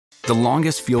The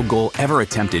longest field goal ever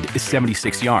attempted is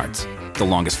 76 yards. The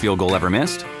longest field goal ever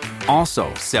missed?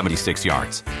 Also 76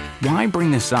 yards. Why bring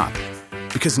this up?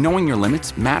 Because knowing your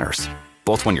limits matters,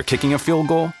 both when you're kicking a field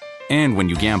goal and when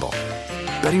you gamble.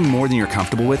 Betting more than you're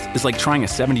comfortable with is like trying a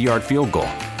 70-yard field goal.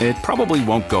 It probably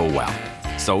won't go well.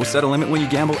 So set a limit when you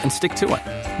gamble and stick to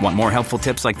it. Want more helpful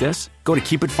tips like this? Go to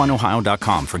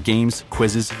keepitfunohio.com for games,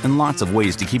 quizzes, and lots of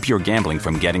ways to keep your gambling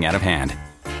from getting out of hand.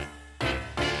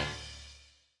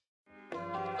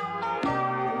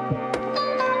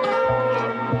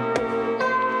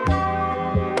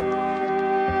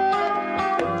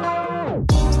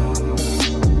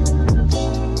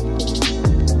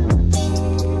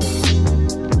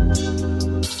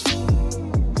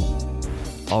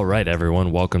 All right,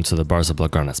 everyone. Welcome to the Barca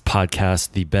Blaugranas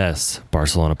podcast, the best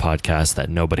Barcelona podcast that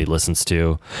nobody listens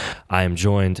to. I am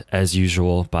joined, as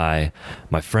usual, by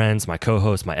my friends, my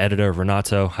co-host, my editor,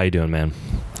 Renato. How you doing, man?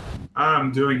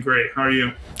 I'm doing great. How are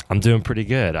you? I'm doing pretty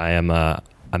good.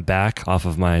 I'm back off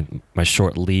of my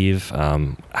short leave.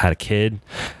 Had a kid.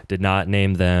 Did not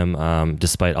name them,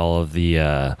 despite all of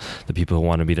the people who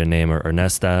wanted me to name her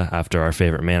Ernesta after our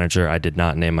favorite manager. I did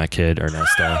not name my kid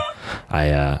Ernesta.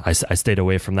 I stayed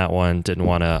away from that one. Didn't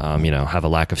want to have a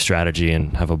lack of strategy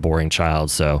and have a boring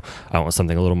child. So I want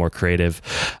something a little more creative.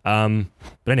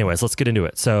 But anyways, let's get into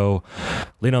it. So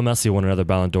Lionel Messi won another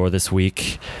Ballon d'Or this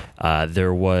week.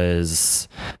 There wasn't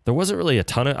really a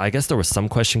ton of, I guess there was some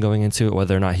question going into it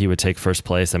whether or not he would take first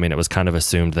place. I mean, it was kind of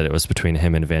assumed that it was between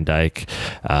him and Van Dijk.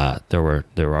 There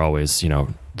were always,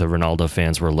 the Ronaldo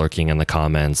fans were lurking in the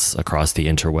comments across the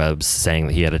interwebs saying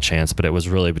that he had a chance, but it was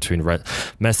really between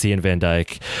Messi and Van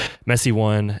Dijk. Messi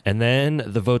won, and then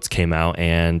the votes came out,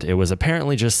 and it was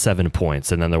apparently just 7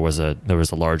 points, and then there was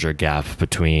a larger gap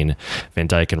between Van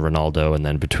Dijk and Ronaldo, and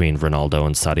then between Ronaldo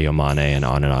and Sadio Mane, and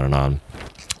on and on and on.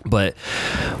 But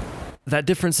that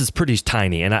difference is pretty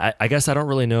tiny, and I guess I don't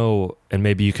really know, and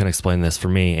maybe you can explain this for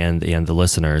me and the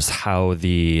listeners, how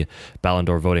the Ballon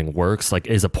d'Or voting works. Like,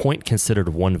 is a point considered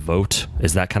one vote?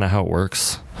 Is that kind of how it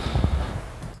works?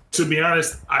 To be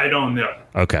honest, I don't know.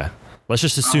 Okay. Let's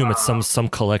just assume it's some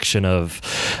collection of,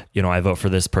 I vote for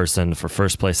this person for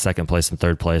first place, second place, and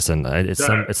third place, and it's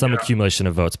some accumulation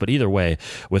of votes. But either way,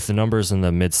 with the numbers in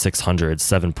the mid 600s,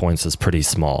 7 points is pretty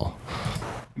small.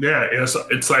 Yeah,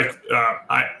 it's like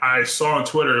I saw on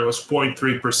Twitter it was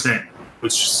 0.3%,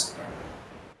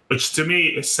 which to me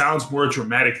it sounds more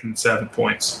dramatic than 7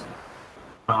 points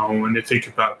when you think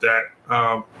about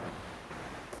that.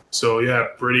 So yeah,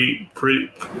 pretty.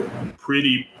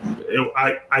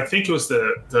 I think it was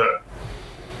the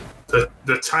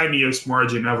tiniest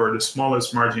margin ever, the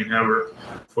smallest margin ever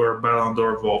for a Ballon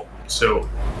d'Or vote. So.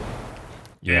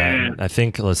 Yeah, I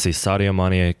think, let's see, Sadio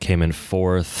Mane came in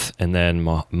fourth, and then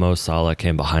Mo Salah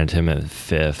came behind him at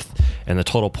fifth. And the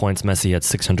total points, Messi had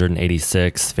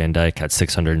 686, Van Dijk had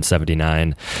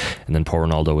 679, and then poor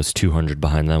Ronaldo was 200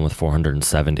 behind them with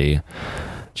 470.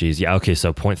 Geez, yeah, okay,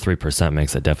 so 0.3%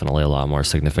 makes it definitely a lot more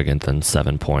significant than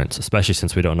 7 points, especially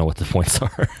since we don't know what the points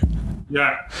are.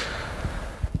 Yeah.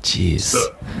 Jeez.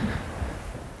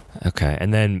 Okay,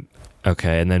 and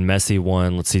then Messi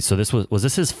won. Let's see. So this was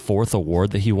this his fourth award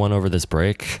that he won over this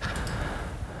break?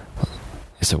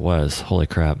 Yes, it was. Holy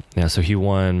crap. Yeah, so he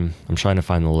won, I'm trying to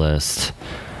find the list.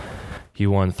 He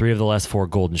won 3 of the last 4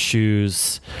 golden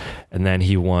shoes, and then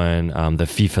he won the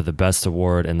FIFA The Best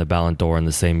Award and the Ballon d'Or in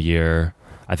the same year.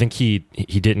 I think he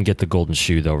didn't get the golden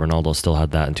shoe, though. Ronaldo still had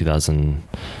that in 2000.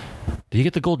 Did he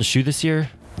get the golden shoe this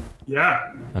year?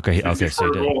 Yeah. Okay, so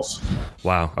he did. Goals.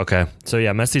 Wow, okay. So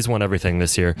yeah, Messi's won everything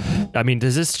this year. I mean,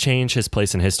 does this change his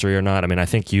place in history or not? I mean, I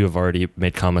think you have already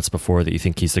made comments before that you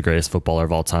think he's the greatest footballer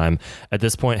of all time. At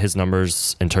this point, his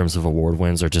numbers in terms of award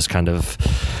wins are just kind of,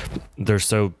 they're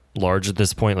so large at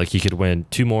this point. Like, he could win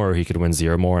 2 more or he could win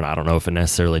 0 more, and I don't know if it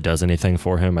necessarily does anything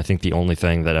for him. I think the only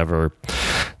thing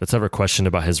that's ever questioned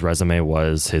about his resume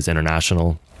was his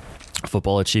international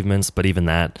football achievements, but even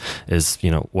that is,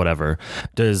 whatever.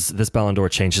 Does this Ballon d'Or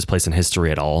change his place in history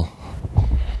at all?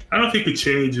 I don't think it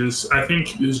changes. I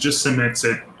think it just cements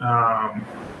it. I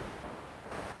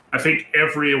think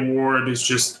every award is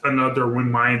just another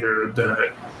reminder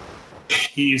that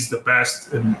he's the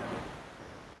best and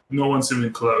no one's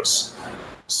even close.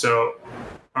 So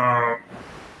I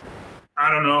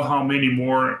don't know how many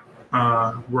more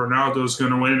Ronaldo's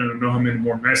going to win. I don't know how many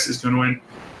more Messi's going to win.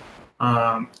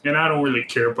 And I don't really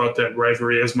care about that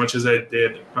rivalry as much as I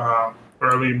did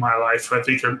early in my life. I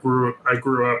think I grew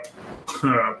up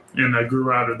and I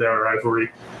grew out of that rivalry.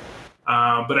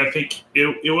 But I think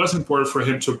it was important for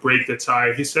him to break the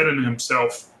tie. He said it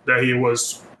himself that he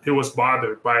was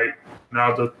bothered by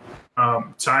Ronaldo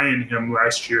tying him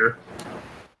last year.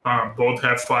 Both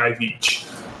have 5 each,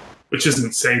 which is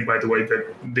insane, by the way,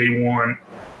 that they won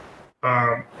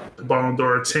the Ballon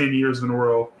d'Or 10 years in a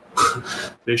row.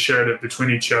 They shared it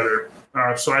between each other.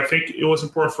 So I think it was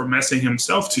important for Messi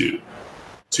himself to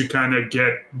kind of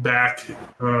get back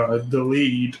the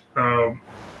lead.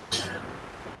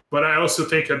 But I also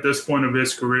think at this point of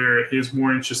his career, he's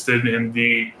more interested in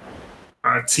the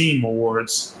team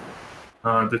awards,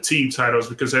 the team titles,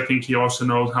 because I think he also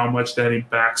knows how much that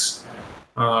impacts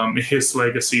his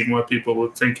legacy and what people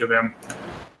will think of him.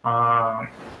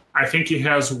 I think he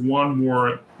has one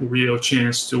more real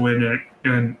chance to win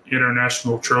an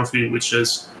international trophy, which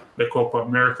is the Copa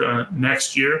America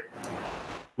next year,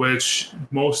 which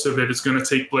most of it is going to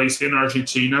take place in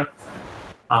Argentina.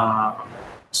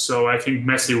 So I think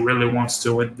Messi really wants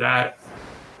to win that.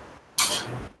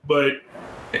 But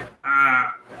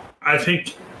I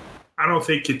don't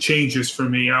think it changes for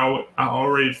me. I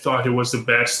already thought it was the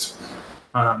best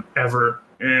ever,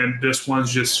 and this one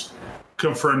just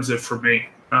confirms it for me.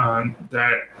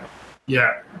 That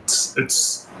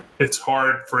it's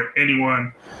hard for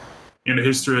anyone in the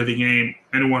history of the game,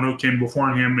 anyone who came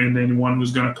before him and anyone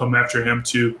who's going to come after him,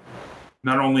 to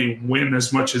not only win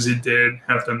as much as he did,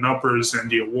 have the numbers and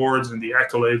the awards and the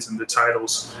accolades and the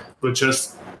titles, but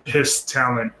just his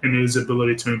talent and his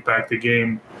ability to impact the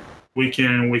game week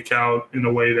in and week out in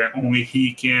a way that only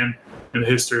he can in the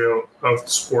history of the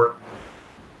sport.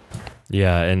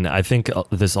 Yeah, and I think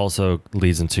this also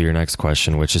leads into your next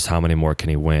question, which is how many more can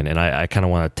he win? And I kind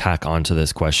of want to tack onto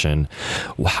this question.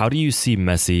 How do you see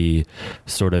Messi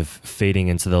sort of fading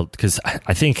into because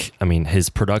I think, his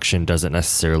production doesn't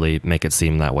necessarily make it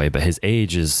seem that way, but his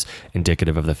age is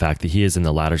indicative of the fact that he is in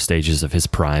the latter stages of his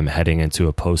prime, heading into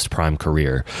a post-prime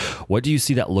career. What do you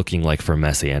see that looking like for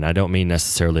Messi? And I don't mean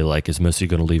necessarily like, is Messi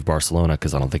going to leave Barcelona?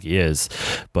 Because I don't think he is.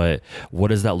 But what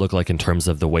does that look like in terms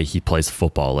of the way he plays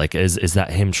football? Like, is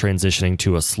that him transitioning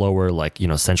to a slower,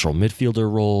 central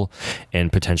midfielder role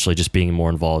and potentially just being more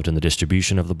involved in the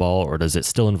distribution of the ball? Or does it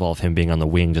still involve him being on the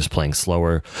wing, just playing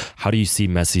slower? How do you see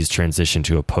Messi's transition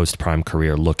to a post-prime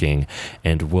career looking,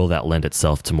 and will that lend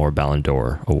itself to more Ballon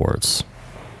d'Or awards?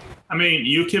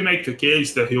 You can make the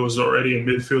case that he was already a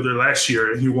midfielder last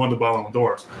year and he won the Ballon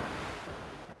d'Or.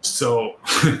 So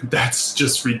that's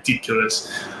just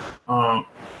ridiculous.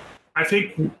 I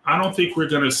don't think we're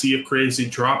going to see a crazy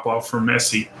drop off for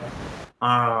Messi.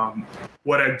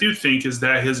 What I do think is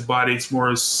that his body is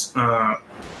more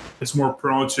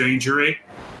prone to injury.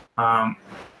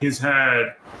 He's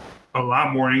had a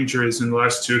lot more injuries in the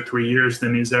last 2 or 3 years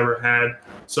than he's ever had.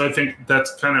 So I think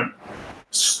that's kind of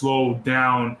slowed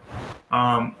down,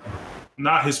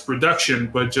 not his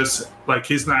production, but just like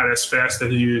he's not as fast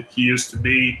as he used to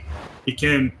be. He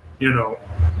can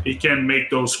make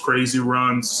those crazy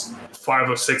runs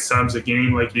 5 or 6 times a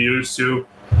game like he used to.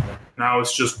 Now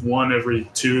it's just 1 every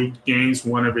 2 games,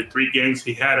 1 every 3 games.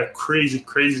 He had a crazy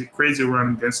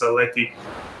run against Atleti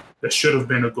that should have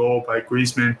been a goal by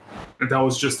Griezmann. And that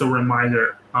was just a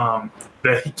reminder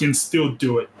that he can still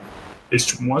do it.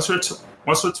 It's once or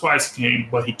twice a game,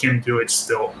 but he can do it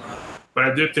still. But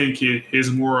I do think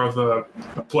he's more of a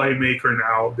playmaker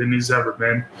now than he's ever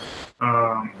been.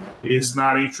 He's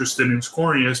not interested in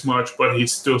scoring as much, but he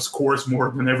still scores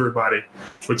more than everybody,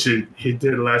 which he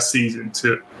did last season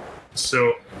too.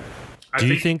 So do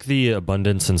you think the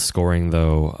abundance in scoring,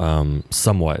 though,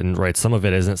 somewhat, and right, some of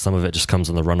it isn't, some of it just comes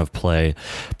on the run of play,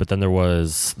 but then there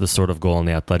was the sort of goal in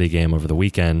the Atleti game over the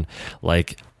weekend.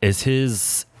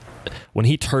 When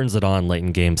he turns it on late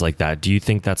in games like that, do you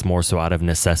think that's more so out of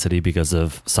necessity because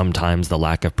of sometimes the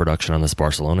lack of production on this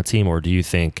Barcelona team? Or do you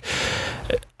think,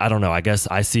 I don't know, I guess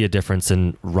I see a difference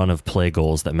in run of play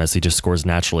goals that Messi just scores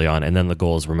naturally on, and then the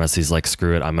goals where Messi's like,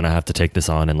 screw it, I'm going to have to take this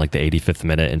on in like the 85th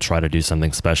minute and try to do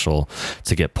something special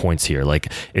to get points here.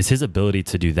 Like, is his ability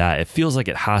to do that, it feels like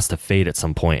it has to fade at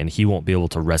some point, and he won't be able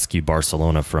to rescue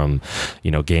Barcelona from,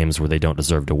 games where they don't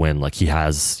deserve to win like he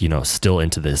has, still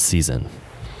into this season.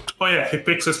 Oh, yeah, he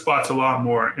picks his spots a lot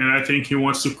more, and I think he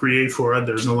wants to create for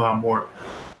others a lot more.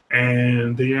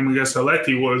 And the game against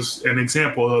Atleti was an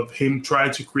example of him trying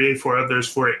to create for others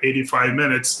for 85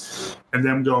 minutes and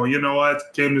them going, you know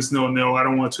what, game is 0-0, I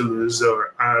don't want to lose,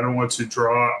 or I don't want to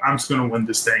draw, I'm just going to win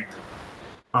this thing.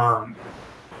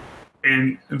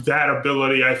 And that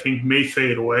ability, I think, may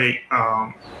fade away.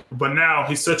 But now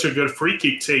he's such a good free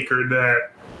kick taker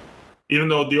that even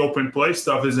though the open play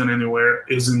stuff isn't anywhere,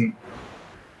 in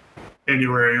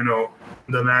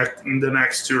the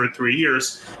next 2 or 3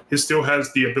 years, he still has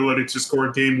the ability to score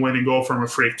a game-winning goal from a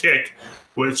free kick,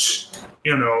 which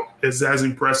is as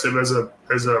impressive as a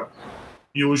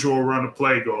usual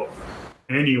run-of-play goal.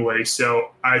 anyway.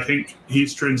 So I think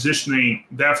he's transitioning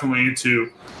definitely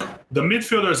into the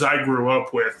midfielders I grew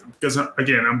up with, because,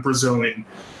 again, I'm Brazilian.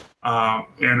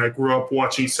 And I grew up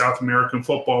watching South American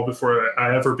football before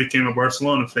I ever became a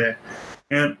Barcelona fan.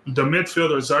 And the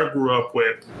midfielders I grew up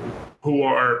with, who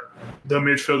are the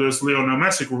midfielders Lionel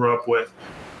Messi grew up with,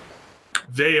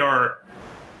 they are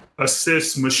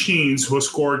assist machines who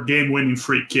scored game-winning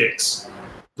free kicks.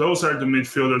 Those are the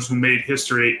midfielders who made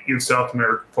history in South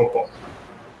American football.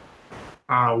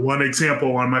 One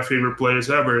example, one of my favorite players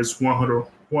ever is Juan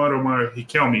Romero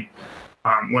Riquelme.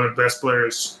 One of the best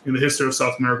players in the history of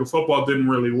South American football. Didn't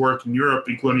really work in Europe,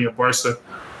 including at Barca,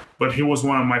 but he was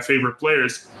one of my favorite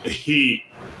players.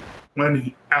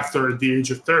 After the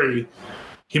age of 30,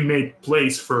 he made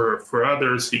plays for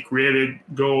others. He created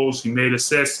goals, he made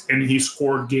assists, and he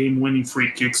scored game-winning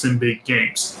free kicks in big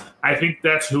games. I think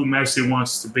that's who Messi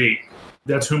wants to be.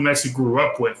 That's who Messi grew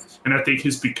up with, and I think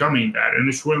he's becoming that. And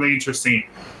it's really interesting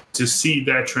to see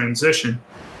that transition.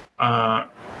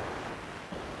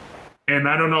 And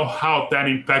I don't know how that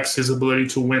impacts his ability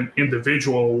to win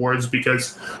individual awards,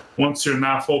 because once you're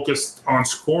not focused on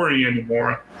scoring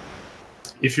anymore,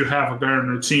 if you have a guy on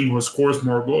your team who scores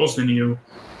more goals than you,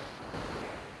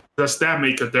 does that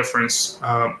make a difference?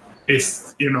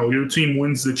 If your team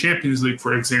wins the Champions League,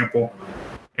 for example,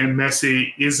 and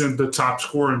Messi isn't the top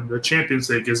scorer in the Champions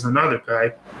League, is another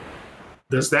guy,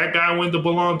 does that guy win the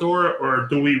Ballon d'Or, or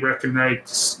do we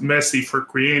recognize Messi for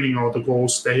creating all the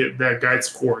goals that guy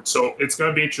scored? So it's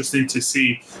going to be interesting to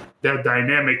see that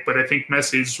dynamic. But I think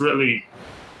Messi is really,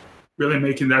 really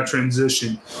making that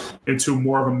transition into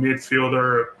more of a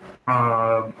midfielder,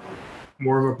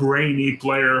 more of a brainy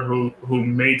player who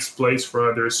makes plays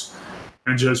for others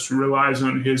and just relies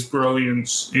on his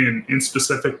brilliance in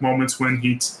specific moments when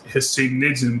his team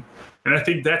needs him. And I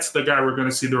think that's the guy we're going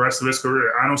to see the rest of his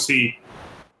career. I don't see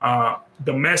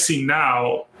the Messi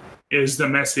now is the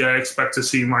Messi I expect to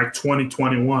see in like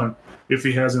 2021 if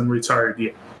he hasn't retired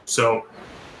yet. So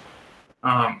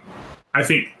I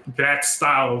think that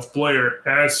style of player,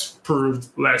 as proved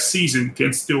last season,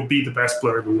 can still be the best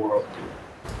player in the world.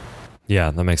 Yeah,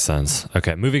 that makes sense.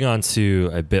 Okay, moving on to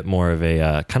a bit more of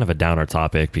a kind of a downer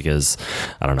topic, because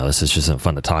I don't know, this is just isn't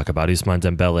fun to talk about. Ousmane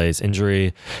Dembele's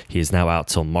injury. He is now out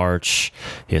till March.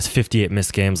 He has 58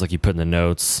 missed games, like you put in the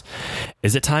notes.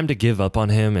 Is it time to give up on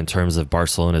him in terms of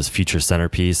Barcelona's future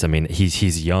centerpiece? I mean,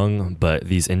 he's young, but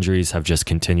these injuries have just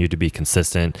continued to be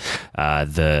consistent. Him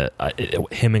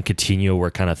and Coutinho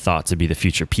were kind of thought to be the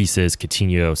future pieces.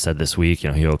 Coutinho said this week,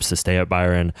 he hopes to stay at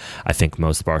Bayern. I think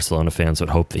most Barcelona fans would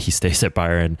hope that he stays at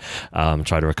Bayern,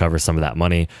 try to recover some of that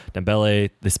money. Dembele,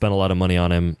 they spent a lot of money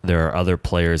on him. There are other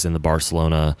players in the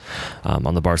Barcelona,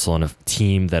 on the Barcelona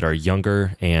team that are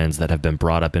younger and that have been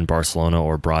brought up in Barcelona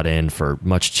or brought in for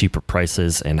much cheaper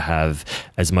prices and have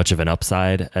as much of an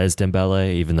upside as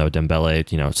Dembele, even though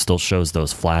Dembele, still shows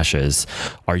those flashes.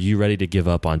 Are you ready to give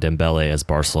up on Dembele as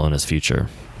Barcelona's future?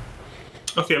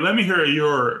 Okay, let me hear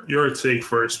your take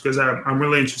first, because I'm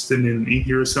really interested in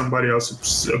hearing somebody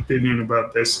else's opinion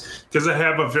about this, because I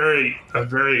have a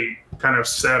very kind of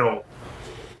settled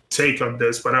take on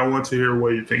this, but I want to hear what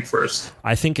you think first.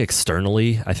 I think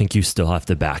externally, you still have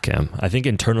to back him. I think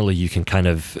internally you can kind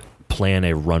of plan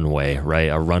a runway, right?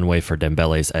 A runway for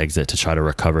Dembele's exit to try to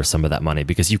recover some of that money,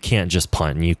 because you can't just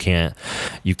punt and you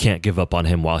can't give up on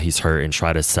him while he's hurt and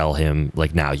try to sell him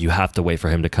like now. You have to wait for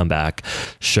him to come back,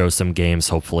 show some games,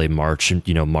 hopefully March and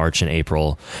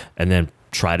April, and then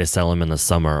try to sell him in the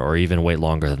summer, or even wait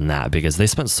longer than that, because they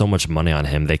spent so much money on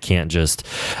him. They can't just,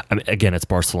 again, it's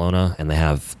Barcelona and they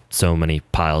have so many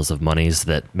piles of monies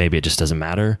that maybe it just doesn't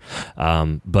matter.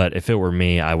 But if it were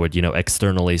me, I would,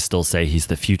 externally still say he's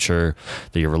the future,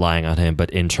 that you're relying on him, but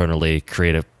internally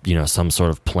create some sort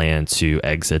of plan to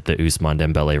exit the Ousmane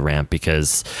Dembele ramp,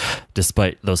 because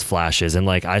despite those flashes, and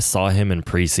I saw him in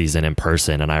preseason in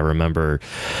person, and I remember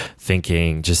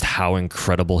thinking just how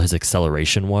incredible his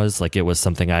acceleration was. It was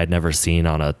something I had never seen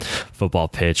on a football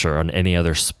pitch or on any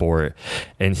other sport.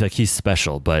 And he's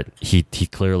special, but he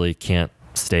clearly can't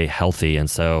stay healthy. And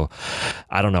so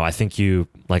I don't know. I think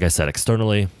like I said,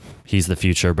 externally he's the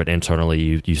future, but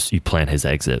internally you plan his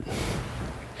exit.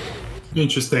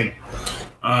 Interesting.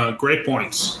 Great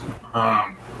points.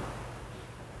 But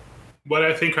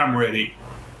I think I'm ready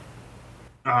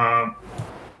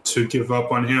to give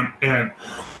up on him. And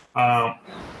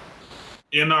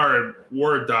in our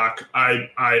Word doc, I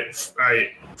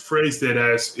phrased it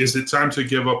as, is it time to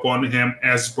give up on him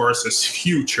as Barca's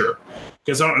future?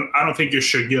 Because I don't think you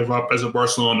should give up as a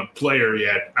Barcelona player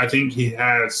yet. I think he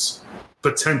has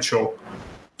potential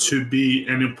to be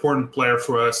an important player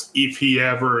for us if he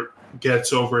ever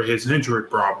gets over his injury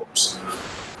problems,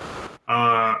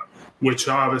 which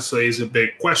obviously is a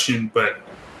big question, but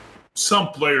some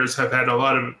players have had a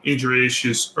lot of injury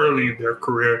issues early in their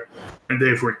career, and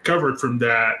they've recovered from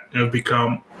that and have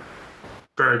become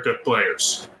very good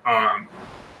players.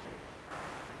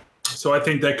 So I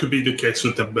think that could be the case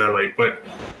with Dembele. But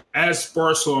as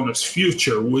Barcelona's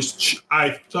future, which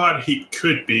I thought he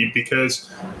could be, because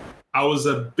I was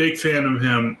a big fan of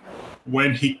him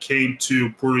when he came to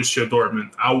Borussia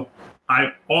Dortmund.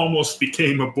 I almost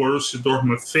became a Borussia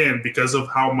Dortmund fan because of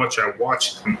how much I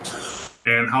watched him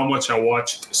and how much I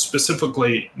watched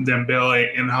specifically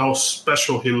Dembele and how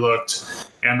special he looked.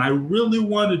 And I really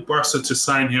wanted Barca to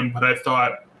sign him, but I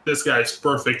thought this guy's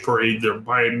perfect for either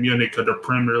Bayern Munich or the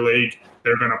Premier League.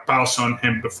 They're going to pounce on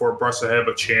him before Barca have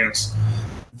a chance.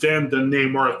 Then the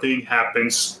Neymar thing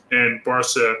happens, and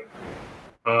Barca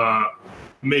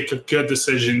make a good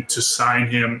decision to sign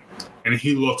him, and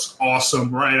he looks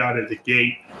awesome right out of the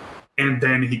gate. And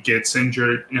then he gets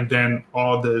injured, and then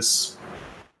all this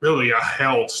really a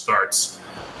hell starts.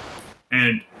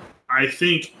 And I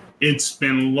think it's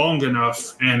been long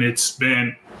enough, and it's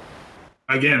been,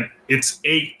 again, it's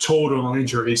 8 total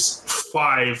injuries,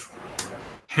 5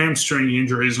 hamstring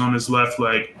injuries on his left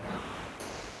leg,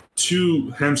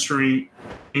 2 hamstring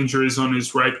injuries on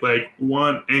his right leg,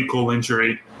 1 ankle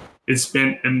injury. It's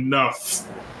been enough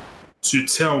to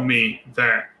tell me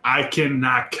that I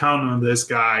cannot count on this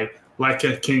guy like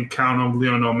I can count on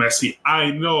Lionel Messi.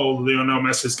 I know Lionel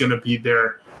Messi is going to be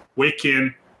there week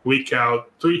in, week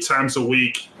out, 3 times a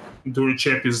week during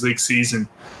Champions League season.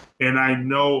 And I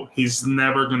know he's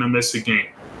never going to miss a game.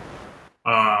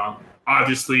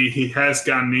 Obviously, he has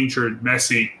gotten injured,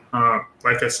 Messi,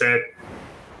 like I said.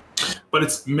 But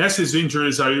Messi's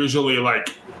injuries are usually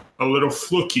like a little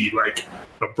fluky, like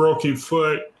a broken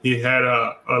foot. He had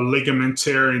a ligament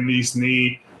tear in his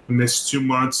knee, missed 2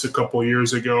 months a couple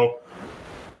years ago.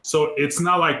 So it's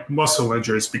not like muscle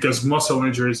injuries, because muscle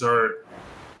injuries are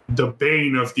the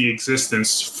bane of the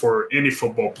existence for any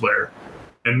football player.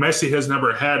 And Messi has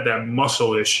never had that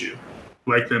muscle issue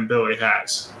like Dembele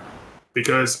has.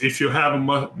 Because if you have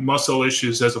muscle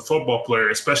issues as a football player,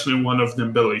 especially one of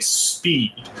Dembele's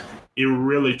speed, it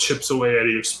really chips away at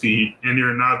your speed, and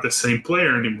you're not the same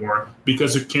player anymore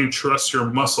because you can't trust your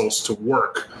muscles to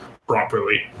work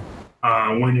properly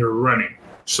when you're running.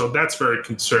 So that's very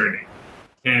concerning.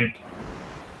 And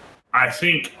I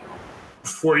think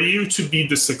for you to be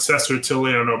the successor to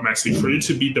Lionel Messi, for you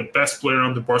to be the best player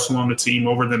on the Barcelona team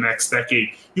over the next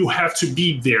decade, you have to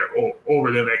be there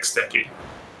over the next decade.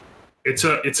 It's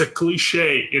a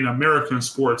cliche in American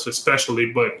sports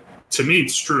especially, but to me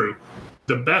it's true.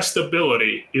 The best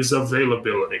ability is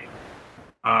availability.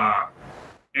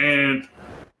 And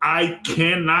I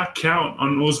cannot count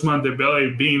on Ousmane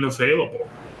Dembele being available.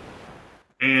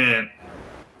 And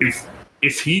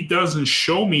if he doesn't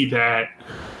show me that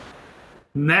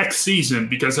next season,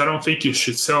 because I don't think you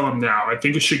should sell him now. I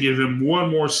think you should give him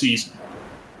 1 more season.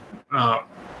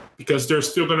 Because there's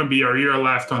still going to be a year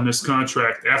left on this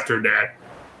contract after that.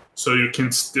 So you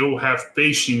can still have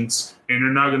patience, and you're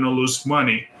not going to lose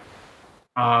money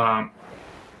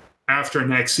after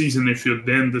next season if you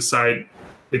then decide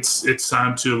it's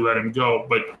time to let him go.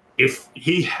 But if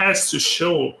he has to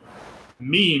show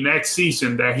me next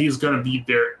season that he's going to be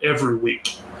there every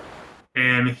week,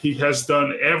 and he has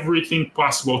done everything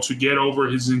possible to get over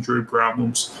his injury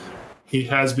problems, he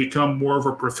has become more of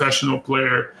a professional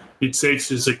player. He takes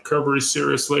his recovery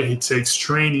seriously. He takes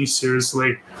training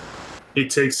seriously. He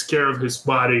takes care of his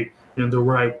body in the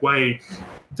right way.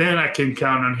 Then I can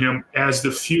count on him as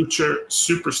the future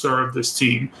superstar of this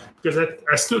team, because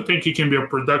I still think he can be a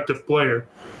productive player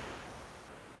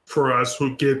for us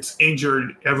who gets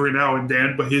injured every now and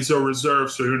then, but he's a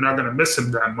reserve, so you're not going to miss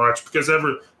him that much, because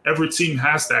every team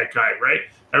has that guy, right?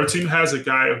 Every team has a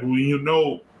guy who you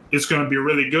know is going to be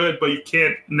really good, but you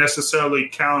can't necessarily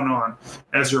count on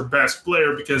as your best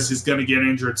player because he's going to get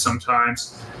injured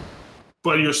sometimes.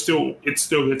 But it's still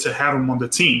good to have him on the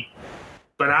team.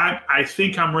 But I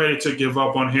think I'm ready to give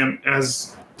up on him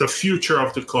as the future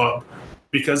of the club,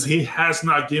 because he has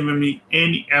not given me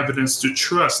any evidence to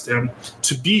trust him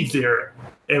to be there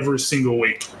every single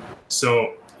week.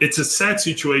 So it's a sad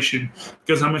situation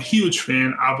because I'm a huge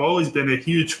fan. I've always been a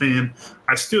huge fan.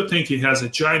 I still think he has a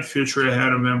giant future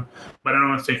ahead of him, but I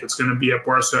don't think it's going to be at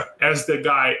Barca as the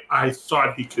guy I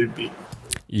thought he could be.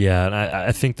 Yeah, and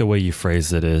I think the way you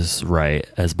phrase it is right,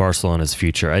 as Barcelona's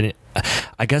future.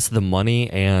 I guess the money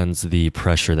and the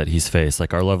pressure that he's faced.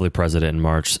 Like our lovely president in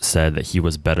March said that he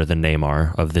was better than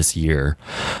Neymar of this year.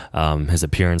 His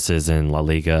appearances in La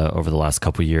Liga over the last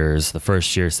couple years, the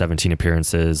first year 17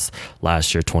 appearances,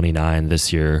 last year 29,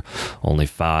 this year only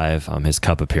 5. His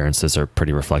cup appearances are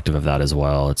pretty reflective of that as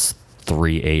well. It's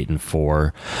 3, 8, and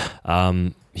 4.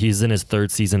 He's in his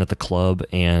 3rd season at the club,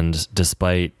 and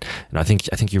despite, and I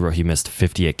think you wrote he missed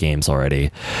 58 games already.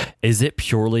 Is it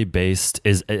purely based?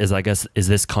 Is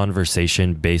this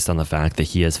conversation based on the fact that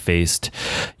he has faced,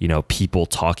 people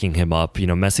talking him up?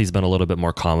 Messi's been a little bit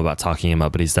more calm about talking him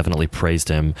up, but he's definitely praised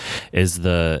him. Is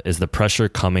the pressure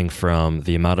coming from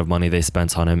the amount of money they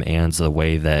spent on him and the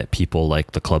way that people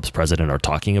like the club's president are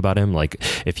talking about him? Like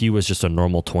if he was just a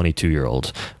normal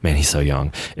 22-year-old, man, he's so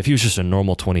young. If he was just a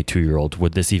normal 22-year-old,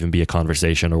 would this even be a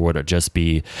conversation, or would it just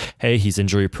be, hey, he's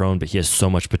injury prone, but he has so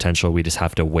much potential, we just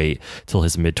have to wait till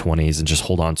his mid-20s and just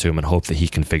hold on to him and hope that he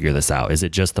can figure this out? Is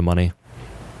it just the money?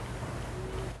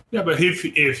 Yeah, but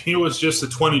if he was just a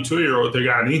 22-year-old that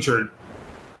got injured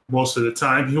most of the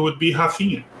time, he would be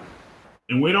Rafinha.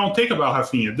 And we don't think about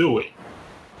Rafinha, do we?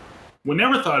 We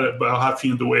never thought about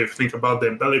Rafinha the way we think about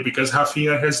Dembele, because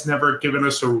Rafinha has never given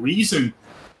us a reason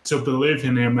to believe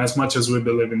in him as much as we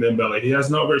believe in Dembele. He has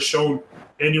never shown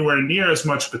anywhere near as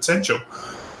much potential.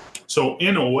 So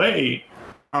in a way,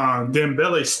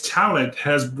 Dembele's talent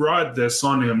has brought this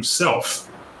on himself.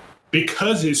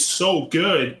 Because he's so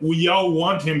good, we all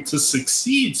want him to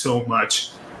succeed so much.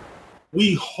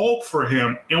 We hope for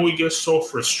him, and we get so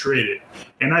frustrated.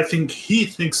 And I think he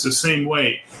thinks the same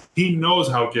way. He knows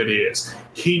how good he is.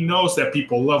 He knows that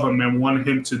people love him and want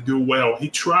him to do well. He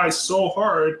tries so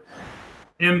hard,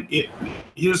 and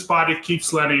his body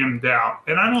keeps letting him down.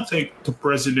 And I don't think the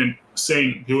president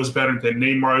saying he was better than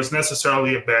Neymar is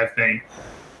necessarily a bad thing.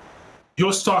 He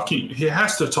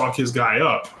has to talk his guy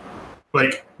up.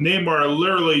 Like, Neymar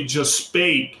literally just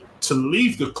paid to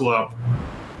leave the club.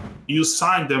 You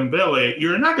signed Dembele.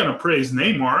 You're not going to praise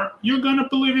Neymar. You're going to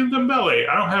believe in Dembele.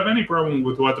 I don't have any problem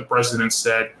with what the president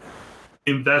said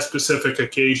in that specific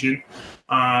occasion.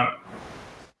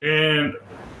 And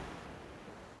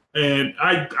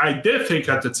I did think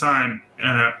at the time,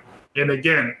 and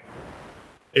again,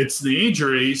 it's the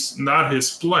injuries, not his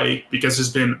play, because he's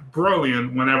been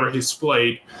brilliant whenever he's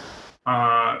played.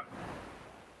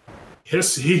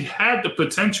 He had the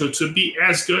potential to be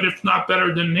as good, if not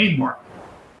better, than Neymar.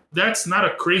 That's not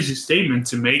a crazy statement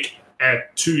to make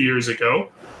at 2 years ago,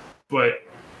 but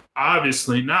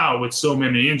obviously now with so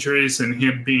many injuries and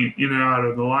him being in and out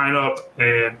of the lineup,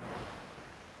 and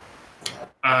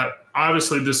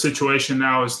obviously the situation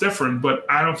now is different, but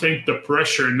I don't think the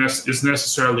pressure is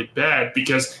necessarily bad,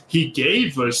 because he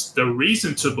gave us the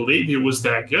reason to believe he was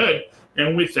that good,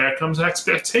 and with that comes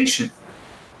expectation.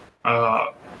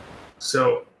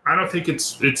 So I don't think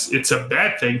it's a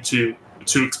bad thing to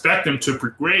expect him to be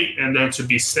great and then to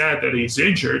be sad that he's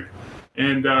injured.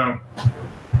 And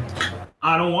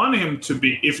I don't want him to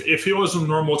be, if he was a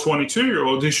normal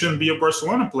 22-year-old, he shouldn't be a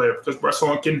Barcelona player, because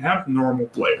Barcelona can have normal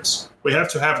players. We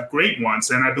have to have great ones,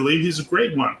 and I believe he's a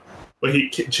great one. But he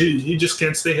just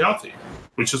can't stay healthy,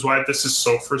 which is why this is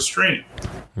so frustrating.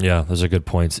 Yeah, those are good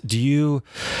points.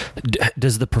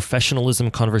 Does the professionalism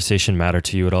conversation matter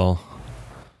to you at all?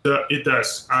 It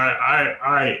does.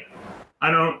 I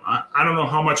don't know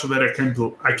how much of it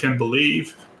I can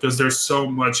believe, because there's so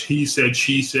much he said,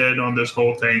 she said on this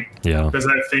whole thing. Yeah. Because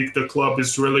I think the club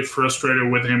is really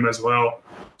frustrated with him as well.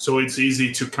 So it's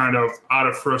easy to kind of, out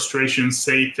of frustration,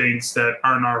 say things that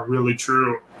are not really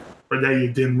true or that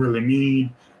you didn't really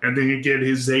mean. And then you get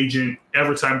his agent.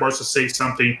 Every time Barca says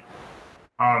something,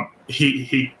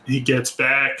 he gets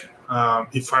back.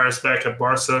 He fires back at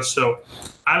Barca. So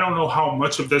I don't know how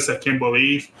much of this I can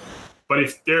believe. But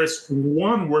if there's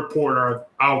one reporter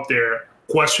out there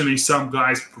questioning some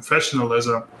guy's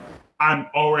professionalism, I'm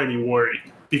already worried,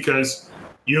 because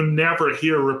you never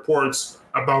hear reports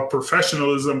about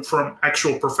professionalism from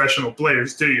actual professional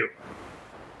players, do you?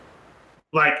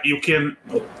 Like,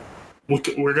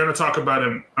 we're going to talk about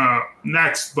him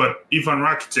next, but Ivan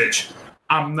Rakitic,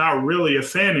 I'm not really a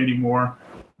fan anymore,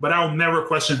 but I'll never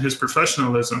question his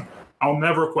professionalism. I'll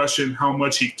never question how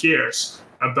much he cares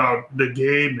about the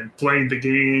game and playing the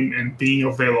game and being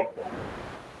available.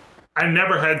 I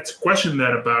never had to question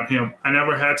that about him. I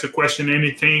never had to question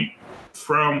anything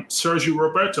from Sergio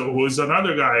Roberto, who is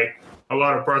another guy a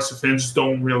lot of Barca fans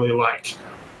don't really like.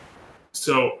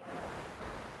 So,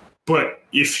 but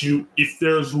if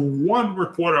there's one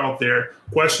reporter out there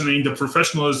questioning the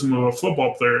professionalism of a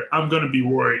football player, I'm going to be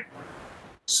worried.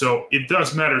 So it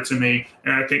does matter to me,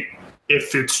 and I think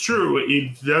if it's true,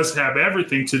 it does have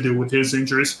everything to do with his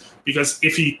injuries, because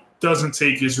if he doesn't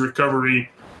take his recovery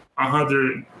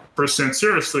 100%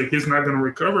 seriously, he's not going to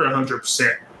recover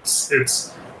 100%.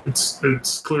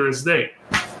 It's clear as day.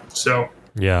 So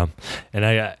yeah,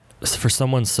 and for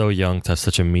someone so young to have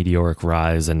such a meteoric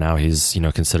rise, and now he's,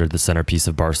 considered the centerpiece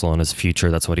of Barcelona's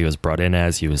future. That's what he was brought in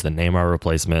as. He was the Neymar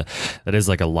replacement. That is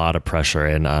like a lot of pressure,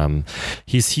 and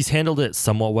he's handled it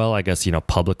somewhat well, I guess,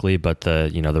 publicly, but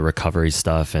the recovery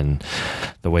stuff and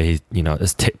the way he,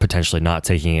 is potentially not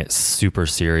taking it super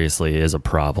seriously is a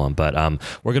problem. But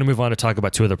we're going to move on to talk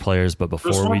about two other players, but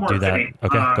before we do that,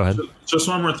 okay, go ahead. Just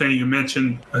one more thing. You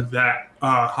mentioned that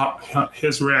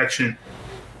his reaction,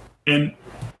 and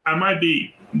I might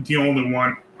be the only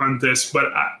one on this,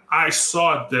 but I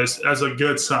saw this as a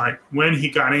good sign. When he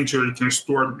got injured against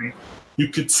Dortmund, you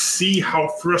could see how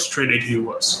frustrated he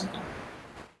was.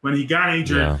 When he got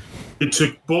injured, He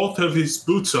took both of his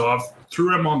boots off,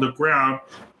 threw him on the ground,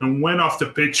 and went off the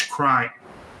pitch crying.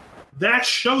 That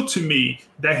showed to me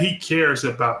that he cares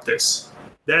about this.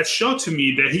 That showed to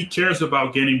me that he cares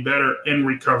about getting better and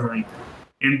recovering.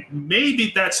 And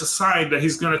maybe that's a sign that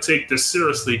he's going to take this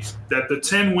seriously, that the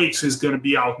 10 weeks he's going to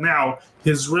be out now,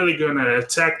 he's really going to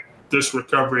attack this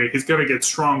recovery. He's going to get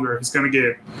stronger. He's going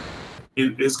to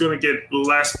get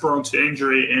less prone to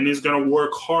injury, and he's going to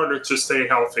work harder to stay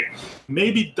healthy.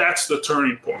 Maybe that's the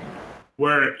turning point,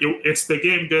 where it's the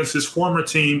game against his former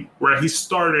team where he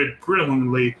started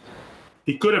brilliantly.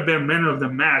 He could have been man of the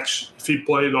match if he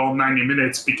played all 90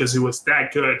 minutes because he was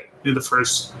that good in the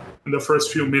first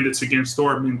few minutes against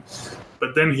Dortmund.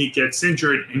 But then he gets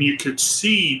injured, and you could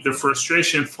see the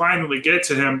frustration finally get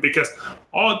to him because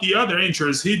all the other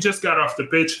injuries, he just got off the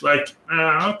pitch like,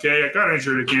 okay, I got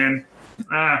injured again.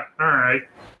 All right,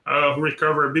 I'll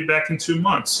recover, I'll be back in 2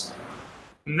 months.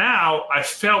 Now I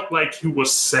felt like he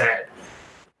was sad.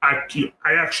 I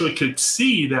actually could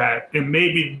see that, and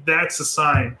maybe that's a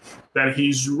sign that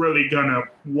he's really gonna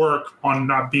work on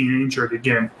not being injured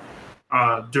again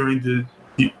during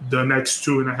the next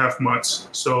 2.5 months.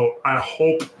 So I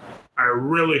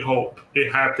really hope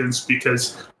it happens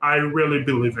because I really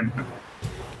believe in him.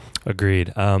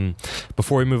 Agreed.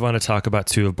 Before we move on to talk about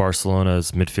two of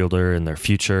Barcelona's midfielder and their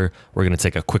future, we're going to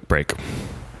take a quick break.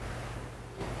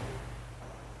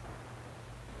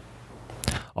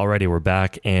 Alrighty, we're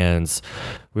back, and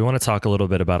we want to talk a little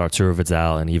bit about Arturo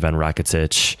Vidal and Ivan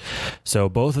Rakitic. So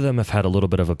both of them have had a little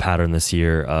bit of a pattern this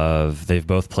year of they've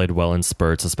both played well in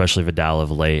spurts, especially Vidal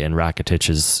of late, and Rakitic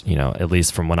is, at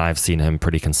least from when I've seen him,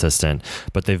 pretty consistent.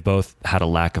 But they've both had a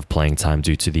lack of playing time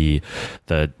due to the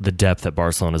depth at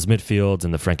Barcelona's midfield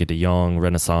and the Frenkie de Jong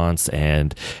renaissance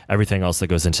and everything else that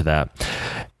goes into that.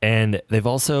 And they've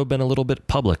also been a little bit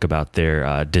public about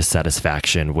their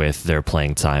dissatisfaction with their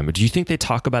playing time. Do you think they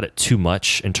talk about it too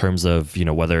much in terms of,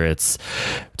 whether it's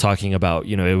talking about,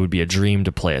 it would be a dream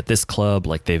to play at this club,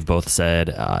 like they've both said,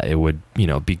 it would,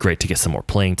 be great to get some more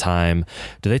playing time.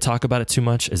 Do they talk about it too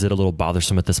much? Is it a little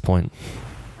bothersome at this point?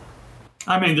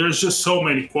 I mean, there's just so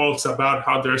many quotes about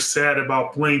how they're sad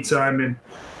about playing time and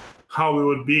how it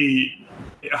would be,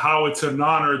 how it's an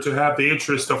honor to have the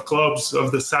interest of clubs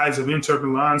of the size of Inter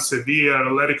Milan, Sevilla,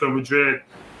 Atletico Madrid.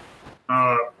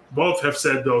 Both have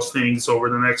said those things over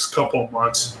the next couple of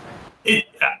months.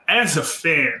 As a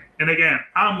fan, and again,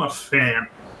 I'm a fan,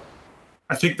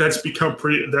 I think that's been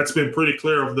pretty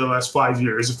clear over the last 5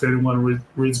 years. If anyone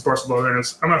reads Barcelona,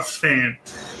 I'm a fan,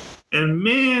 and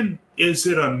man, is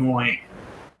it annoying.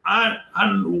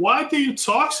 Why do you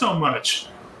talk so much?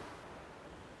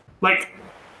 Like,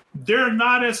 they're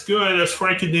not as good as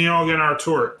Frenkie de Jong and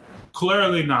Artur.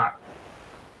 Clearly not.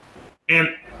 And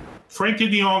Frenkie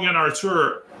de Jong and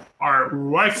Artur are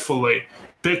rightfully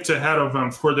picked ahead of them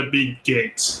for the big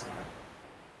games.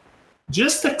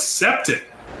 Just accept it.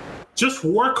 Just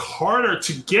work harder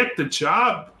to get the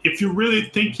job if you really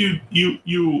think you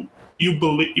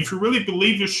believe, if you really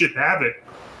believe you should have it.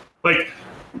 Like,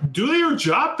 do your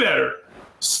job better.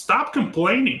 Stop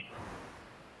complaining.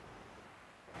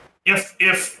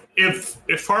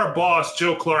 If our boss,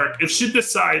 Jill Clark, if she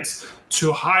decides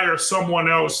to hire someone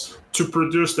else to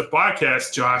produce the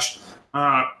podcast, Josh,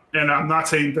 and I'm not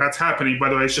saying that's happening, by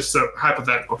the way, it's just a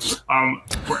hypothetical. I'm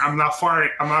not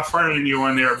firing you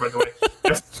on there, by the way.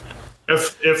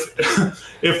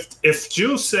 If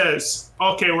Jill says,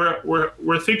 okay,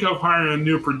 we're thinking of hiring a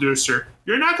new producer,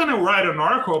 you're not going to write an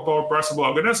article about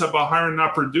Barcelona about hiring,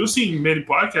 not producing many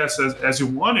podcasts as you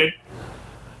wanted.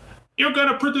 You're going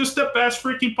to produce the best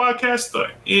freaking podcast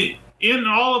in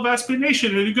all of SB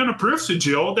Nation, and you're going to prove to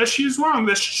Jill that she's wrong,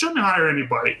 that she shouldn't hire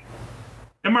anybody.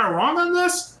 Am I wrong on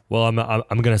this? Well, I'm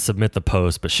going to submit the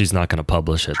post, but she's not going to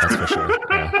publish it. That's for sure.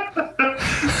 Yeah.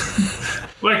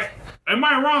 Like, am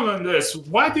I wrong on this?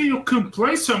 Why do you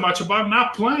complain so much about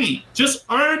not playing? Just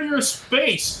earn your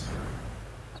space.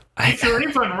 If you're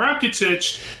Ivan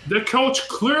Rakitic, the coach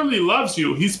clearly loves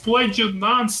you. He's played you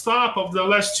nonstop over the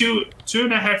last two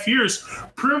and a half years.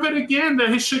 Prove it again that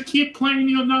he should keep playing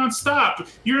you nonstop.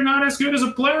 You're not as good as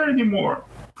a player anymore.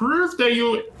 Prove that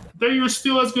you're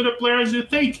still as good a player as you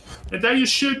think, and that you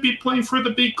should be playing for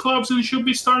the big clubs and you should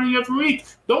be starting every week.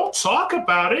 Don't talk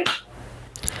about it.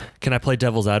 Can I play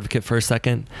devil's advocate for a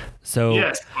second? So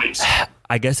yes, please.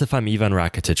 I guess if I'm Ivan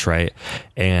Rakitic, right,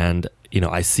 and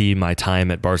I see my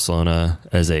time at Barcelona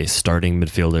as a starting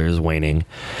midfielder is waning.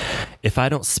 If I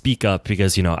don't speak up,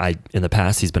 because, in the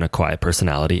past, he's been a quiet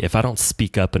personality. If I don't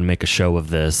speak up and make a show of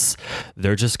this,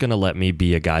 they're just going to let me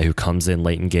be a guy who comes in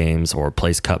late in games or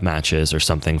plays cup matches or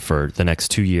something for the next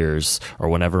 2 years or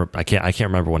whenever. I can't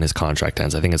remember when his contract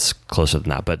ends. I think it's closer than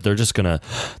that, but they're just going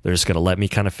to let me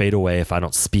kind of fade away. If I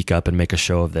don't speak up and make a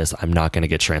show of this, I'm not going to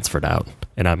get transferred out,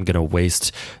 and I'm going to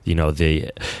waste,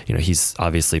 he's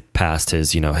obviously past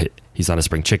his, he's not a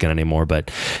spring chicken anymore,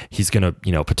 but he's going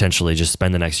to, potentially just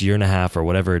spend the next year and a half or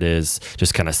whatever it is,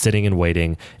 just kind of sitting and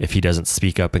waiting. If he doesn't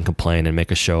speak up and complain and make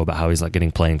a show about how he's not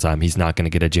getting playing time, he's not going to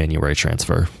get a January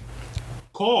transfer.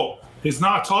 Cole, he's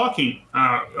not talking.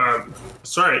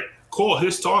 Cole,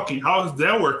 he's talking. How does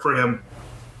that work for him?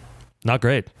 Not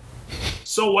great.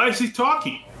 So why is he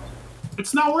talking?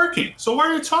 It's not working. So why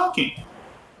are you talking?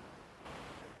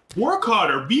 Work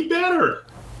harder. Be better.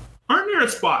 Earn your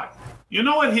spot. You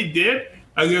know what he did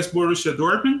against Borussia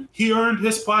Dortmund? He earned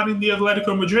his spot in the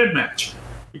Atletico Madrid match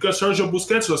because Sergio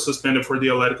Busquets was suspended for the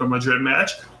Atletico Madrid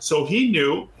match. So he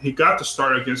knew he got to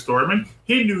start against Dortmund.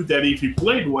 He knew that if he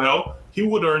played well, he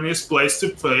would earn his place to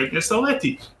play against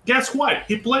Atleti. Guess what?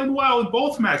 He played well in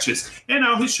both matches. And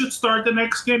now he should start the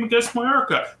next game against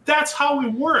Mallorca. That's how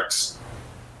it works.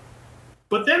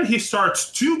 But then he starts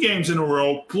 2 games in a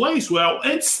row, plays well,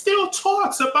 and still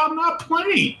talks about not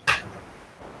playing.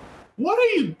 What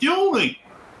are you doing?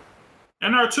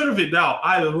 And Arturo Vidal,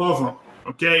 I love him,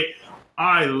 okay?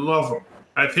 I love him.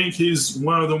 I think he's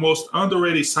one of the most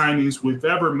underrated signings we've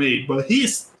ever made, but he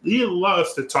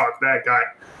loves to talk, that guy.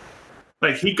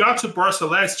 Like, he got to Barca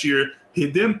last year, he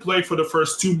didn't play for the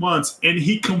first 2 months, and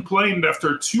he complained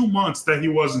after 2 months that he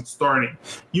wasn't starting.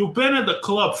 You've been at the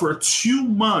club for 2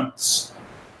 months.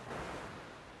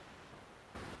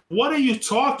 What are you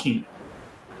talking?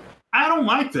 I don't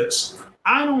like this.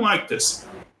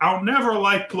 I'll never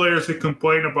like players who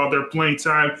complain about their playing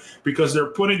time because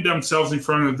they're putting themselves in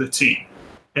front of the team.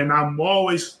 And I'm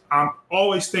always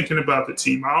thinking about the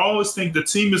team. I always think the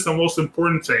team is the most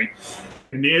important thing.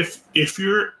 And if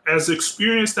you're as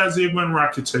experienced as Ivan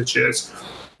Rakitic is,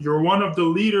 you're one of the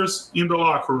leaders in the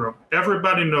locker room.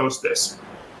 Everybody knows this.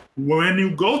 When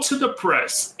you go to the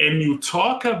press and you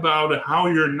talk about how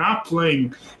you're not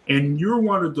playing and you're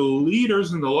one of the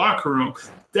leaders in the locker room,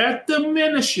 that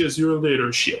diminishes your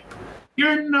leadership.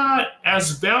 You're not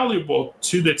as valuable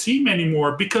to the team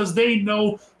anymore because they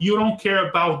know you don't care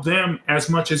about them as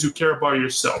much as you care about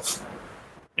yourself.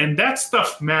 And that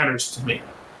stuff matters to me.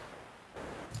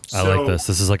 I like this.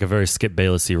 This is like a very Skip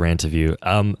Baylessy rant of you.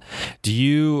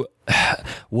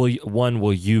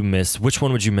 Will you miss, which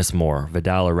one would you miss more,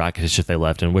 Vidal or Rakitic if they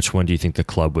left, and which one do you think the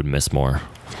club would miss more?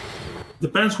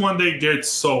 Depends when they get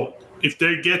sold. If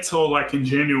they get sold like in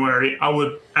January, I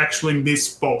would actually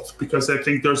miss both because I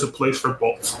think there's a place for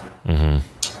both. Mm-hmm.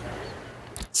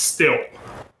 Still.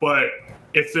 But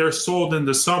if they're sold in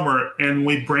the summer and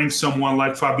we bring someone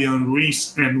like Fabian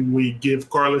Ruiz and we give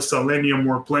Carlos Alenia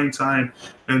more playing time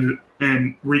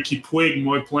and Ricky Puig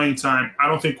more playing time, I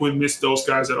don't think we miss those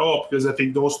guys at all because I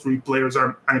think those 3 players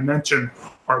I mentioned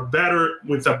are better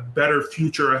with a better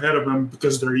future ahead of them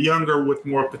because they're younger with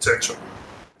more potential.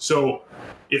 So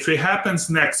if it happens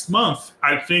next month,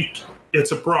 I think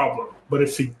it's a problem. But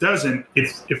if it doesn't,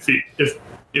 if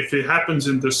it happens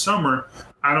in the summer,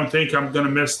 I don't think I'm going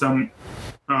to miss them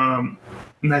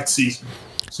next season.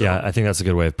 So. Yeah, I think that's a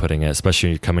good way of putting it,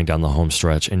 especially coming down the home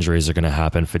stretch. Injuries are going to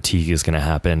happen. Fatigue is going to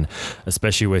happen,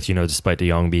 especially with, despite De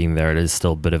Jong being there, it is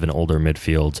still a bit of an older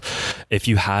midfield. If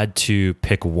you had to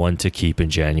pick one to keep in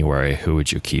January, who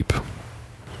would you keep?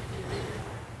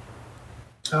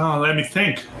 Oh, let me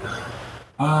think.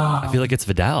 I feel like it's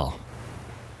Vidal.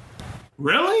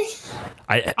 Really?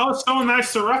 It's so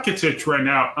nice to Rakitic right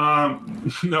now.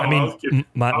 No, I mean,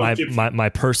 my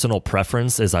personal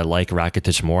preference is I like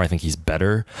Rakitic more. I think he's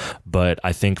better, but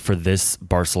I think for this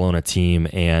Barcelona team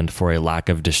and for a lack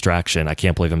of distraction, I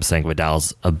can't believe I'm saying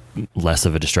Vidal's less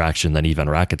of a distraction than even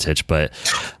Rakitic, but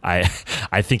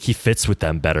I think he fits with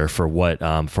them better for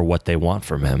what they want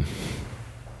from him.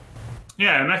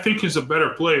 Yeah, and I think he's a better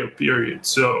player. Period.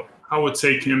 So I would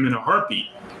take him in a heartbeat.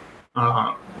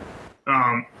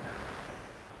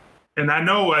 And I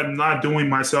know I'm not doing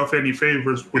myself any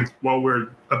favors with what we're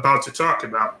about to talk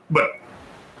about, but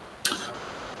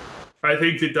I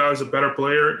think Vidal is a better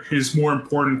player. He's more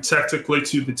important tactically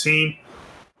to the team.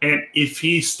 And if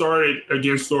he started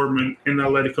against Dortmund in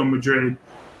Atletico Madrid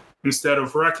instead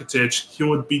of Rakitic, he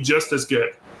would be just as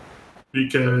good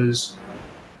because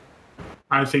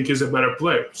I think he's a better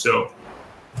player. So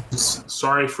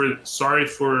sorry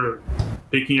for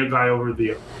picking a guy over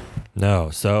the other. No.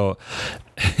 So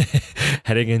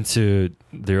heading into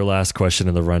your last question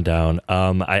in the rundown,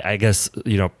 I guess,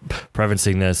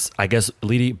 prefancing this, I guess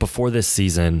leading before this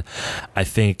season, I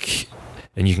think,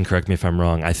 and you can correct me if I'm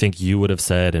wrong, I think you would have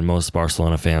said, and most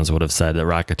Barcelona fans would have said, that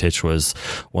Rakitic was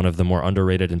one of the more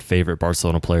underrated and favorite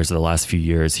Barcelona players of the last few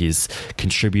years. He's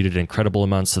contributed incredible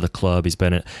amounts to the club. He's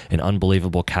been an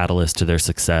unbelievable catalyst to their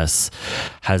success.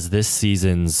 Has this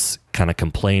season's kind of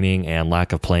complaining and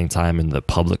lack of playing time in the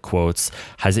public quotes,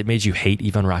 has it made you hate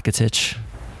Ivan Rakitic?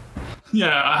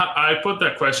 Yeah, I put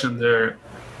that question there.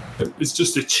 It's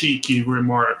just a cheeky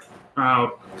remark.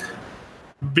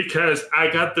 Because I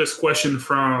got this question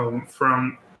from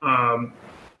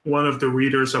one of the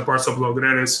readers of Barca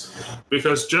Blogredes,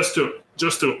 because just to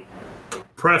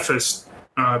preface,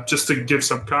 just to give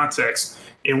some context,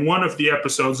 in one of the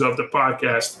episodes of the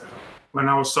podcast, when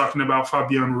I was talking about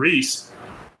Fabian Ruiz,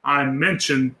 I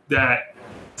mentioned that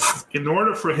in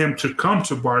order for him to come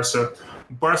to Barca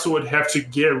would have to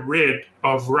get rid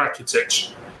of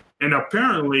Rakitic. And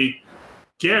apparently,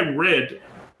 get rid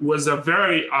was a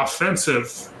very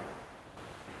offensive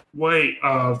way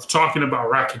of talking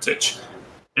about Rakitic.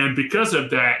 And because of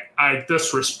that, I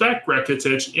disrespect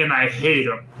Rakitic and I hate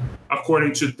him,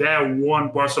 according to that one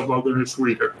Barca Blogredes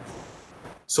reader.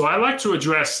 So I like to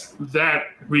address that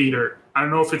reader. I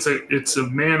don't know if it's a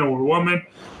man or a woman,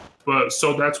 but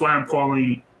so that's why I'm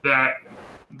calling that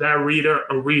reader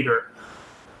a reader.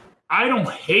 I don't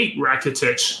hate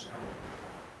Rakitic.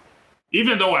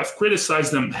 Even though I've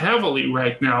criticized him heavily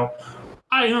right now,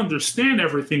 I understand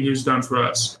everything he's done for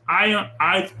us.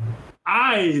 I've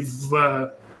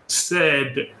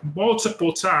said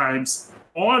multiple times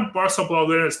on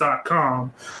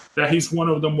BarcaBlogredes.com that he's one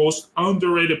of the most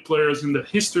underrated players in the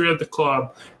history of the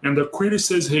club, and the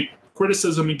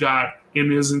criticism he got in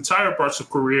his entire Barca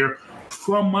career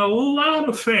from a lot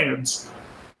of fans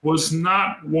was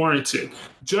not warranted.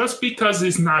 Just because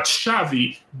he's not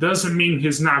Xavi doesn't mean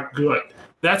he's not good.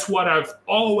 That's what I've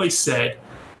always said.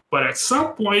 But at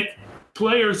some point,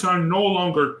 players are no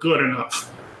longer good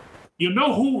enough. You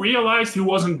know who realized he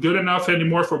wasn't good enough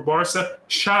anymore for Barca?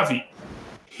 Xavi.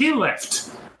 He left.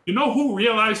 You know who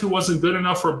realized he wasn't good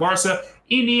enough for Barca?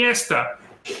 Iniesta.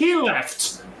 He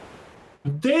left.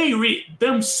 They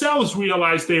themselves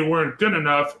realized they weren't good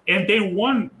enough, and they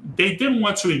didn't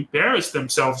want to embarrass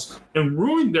themselves and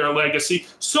ruin their legacy,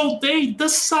 so they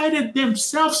decided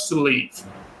themselves to leave.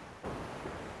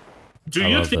 Do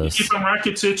you think Ivan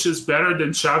Rakitic is better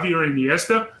than Xavi or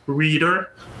Iniesta?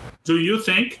 Reader, do you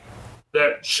think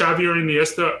that Xavi or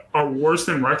Iniesta are worse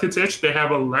than Rakitic? They have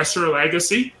a lesser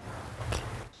legacy?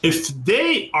 If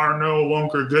they are no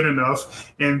longer good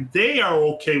enough and they are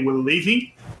okay with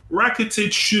leaving,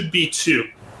 Rakitic should be too.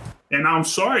 And I'm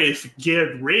sorry if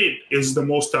get rid is the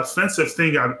most offensive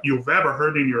thing you've ever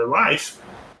heard in your life,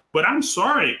 but I'm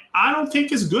sorry. I don't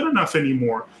think it's good enough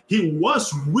anymore. He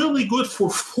was really good for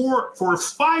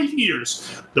 5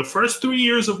 years. The first 3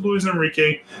 years of Luis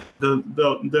Enrique,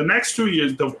 the next 2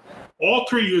 years, all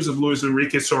 3 years of Luis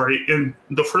Enrique, in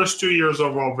the first 2 years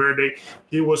of Valverde,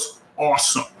 he was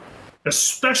awesome.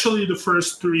 Especially the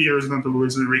first 3 years under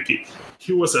Luis Enrique.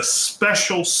 He was a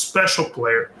special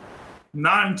player.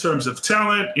 Not in terms of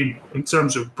talent, in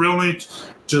terms of brilliance,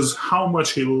 just how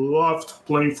much he loved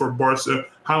playing for Barca,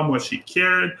 how much he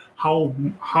cared, how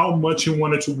much he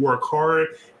wanted to work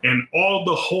hard, and all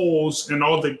the holes and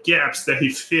all the gaps that he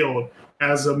filled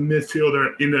as a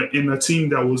midfielder in a team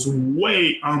that was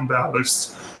way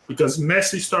unbalanced. Because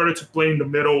Messi started to play in the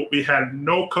middle, we had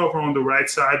no cover on the right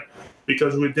side,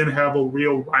 because we didn't have a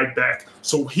real right back.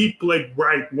 So he played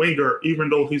right winger, even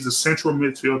though he's a central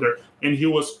midfielder. And he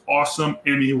was awesome,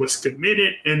 and he was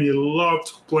committed, and he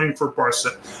loved playing for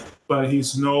Barca. But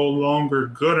he's no longer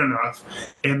good enough.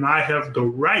 And I have the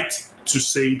right to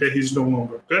say that he's no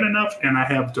longer good enough, and I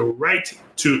have the right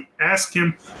to ask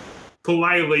him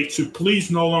politely to please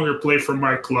no longer play for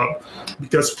my club,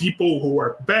 because people who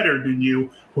are better than you,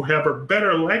 who have a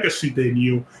better legacy than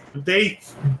you, they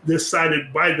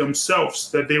decided by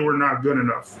themselves that they were not good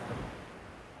enough.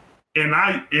 And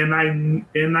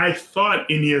I thought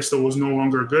Iniesta was no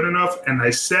longer good enough, and I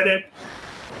said it.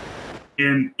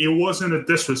 And it wasn't a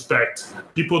disrespect.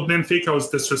 People didn't think I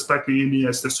was disrespecting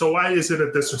Iniesta. So why is it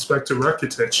a disrespect to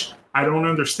Rakitic? I don't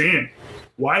understand.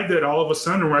 Why did all of a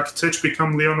sudden Rakitic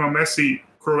become Lionel Messi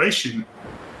Croatian?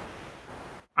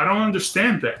 I don't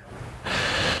understand that.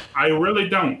 I really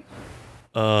don't.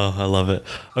 Oh, I love it.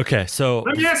 Okay, so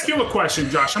Let me ask you a question,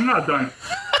 Josh. I'm not done.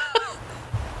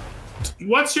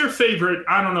 What's your favorite,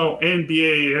 I don't know,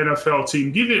 NBA, NFL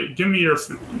team? Give me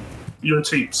your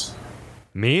teams.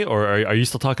 me, or are you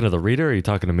still talking to the reader, or are you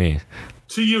talking to me?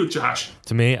 To you, Josh.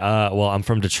 To me, well, I'm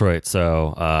from Detroit,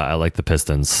 so I like the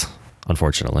Pistons,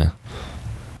 unfortunately.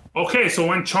 Okay, so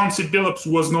when Chauncey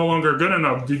Billups was no longer good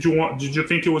enough, did you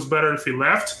think it was better if he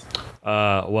left?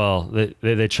 Well,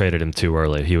 they traded him too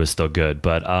early. He was still good,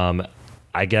 but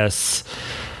I guess.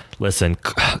 Listen,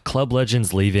 club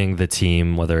legends leaving the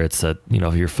team, whether it's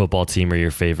your football team or your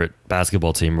favorite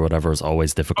basketball team or whatever, is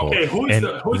always difficult. Okay, who's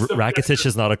the Rakitic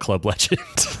is not a club legend.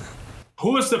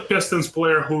 Who is the Pistons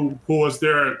player who was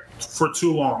there for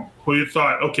too long? Who you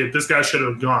thought, okay, this guy should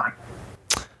have gone,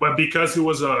 but because he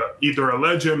was either a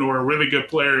legend or a really good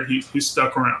player, he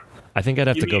stuck around. I think I'd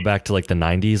have to go back to like the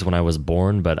 90s when I was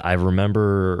born, but I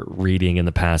remember reading in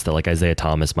the past that like Isaiah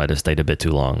Thomas might have stayed a bit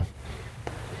too long.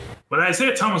 But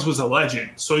Isaiah Thomas was a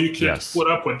legend, so you can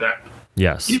put up with that.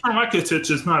 Yes. Even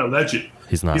Rakitic is not a legend.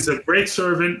 He's not. He's a great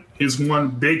servant. He's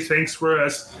won big things for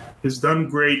us. He's done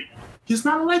great. He's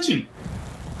not a legend.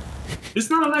 He's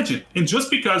not a legend. And just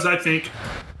because I think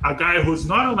a guy who's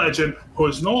not a legend, who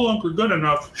is no longer good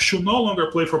enough, should no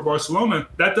longer play for Barcelona,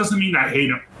 that doesn't mean I hate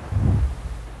him.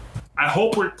 I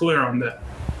hope we're clear on that.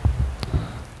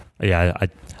 Yeah,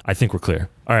 I think we're clear.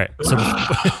 All right. So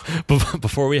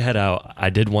before we head out, I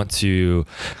did want to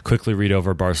quickly read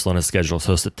over Barcelona's schedule.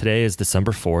 So today is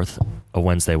December 4th, a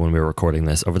Wednesday when we were recording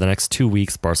this. Over the next 2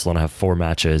 weeks, Barcelona have 4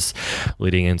 matches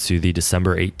leading into the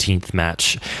December 18th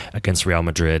match against Real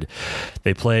Madrid.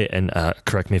 They play, and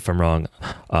correct me if I'm wrong,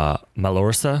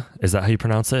 Malorsa. Is that how you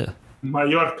pronounce it?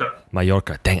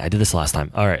 Mallorca. Dang, I did this last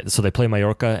time. All right, so they play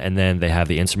Mallorca, and then they have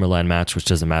the Inter Milan match, which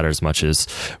doesn't matter as much as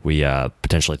we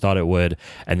potentially thought it would.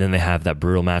 And then they have that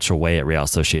brutal match away at Real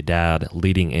Sociedad,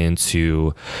 leading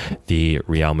into the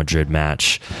Real Madrid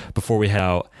match. Before we head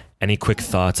out, any quick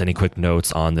thoughts, any quick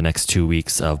notes on the next 2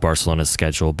 weeks of Barcelona's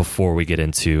schedule before we get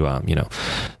into,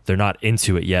 they're not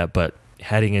into it yet, but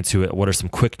heading into it, what are some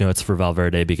quick notes for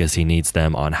Valverde because he needs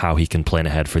them on how he can plan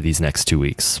ahead for these next 2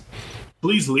 weeks?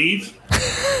 Please leave.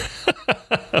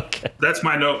 Okay. That's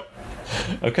my note.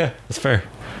 Okay, that's fair.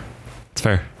 It's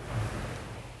fair.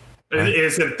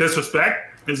 Is it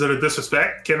disrespect? Is it a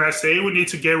disrespect? Can I say we need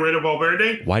to get rid of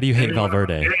Valverde? Why do you hate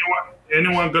Valverde?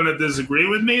 Anyone going to disagree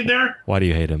with me there? Why do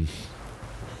you hate him?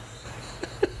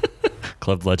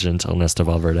 Club legend Ernesto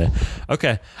Valverde.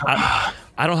 Okay, I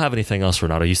don't have anything else,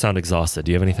 Renato. You sound exhausted.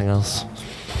 Do you have anything else?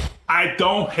 I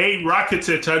don't hate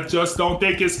Rakitic. I just don't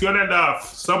think it's good enough.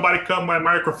 Somebody cut my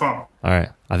microphone. All right.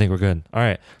 I think we're good. All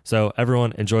right. So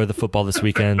everyone enjoy the football this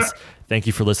weekend. Thank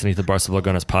you for listening to the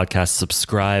Barcelona podcast.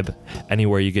 Subscribe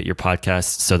anywhere you get your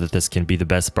podcasts so that this can be the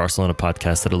best Barcelona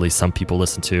podcast that at least some people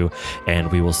listen to. And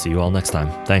we will see you all next time.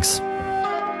 Thanks.